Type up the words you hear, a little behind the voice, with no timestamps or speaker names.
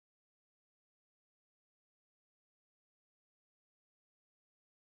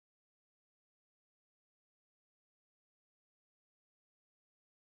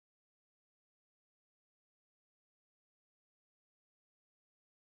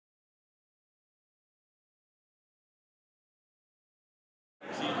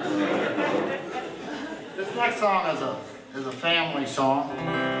This next song is a family song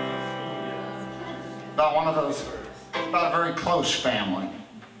about about a very close family.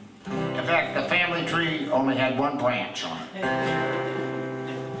 In fact, the family tree only had one branch on it.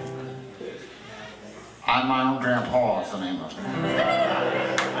 I'm my own grandpa is the name of it.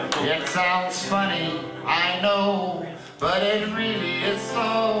 It sounds funny, I know, but it really is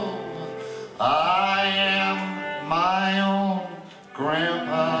so. I am my own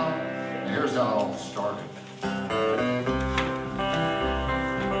grandpa. Here's how it all started.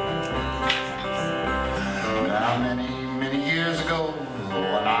 Now many years ago,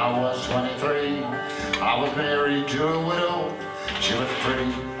 when I was 23, I was married to a widow. She was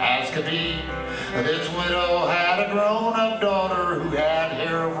pretty as could be. This widow had a grown-up daughter who had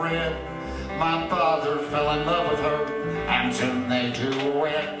hair of red. My father fell in love with her, and soon they two were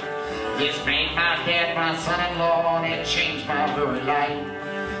wed. This made my dad my son-in-law, and it changed my very life.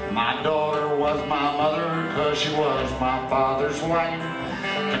 My daughter was my mother, 'cause she was my father's wife.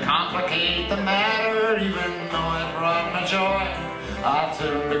 To complicate the matter, even though it brought me joy, I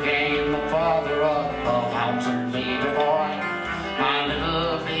soon became the father of a Lampson Beaver boy. My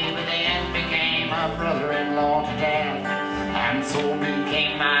little baby then became a brother-in-law to Dad, and so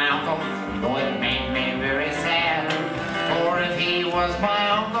became my uncle, though it made me very sad. For if he was my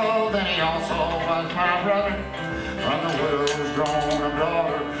uncle, then he also was my brother, from the widow's grown-up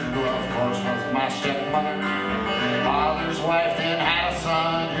daughter, who of course was my stepmother. Father's wife then had a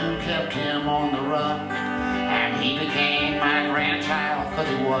son who kept him on the run, and he became my grandchild, 'cause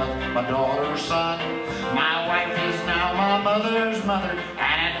he was my daughter's son. My wife is now my mother's mother,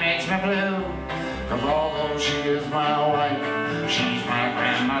 and it makes me blue, 'cause although she is my wife, she's my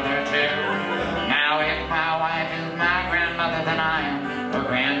grandmother too. Now if my wife is my grandmother, then I am her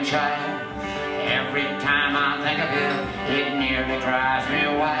grandchild. Every time I think of it, it nearly drives me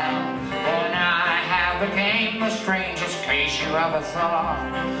wild. For now I have became the strangest case you ever saw,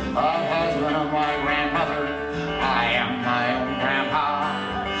 a husband of my grandmother. I am my own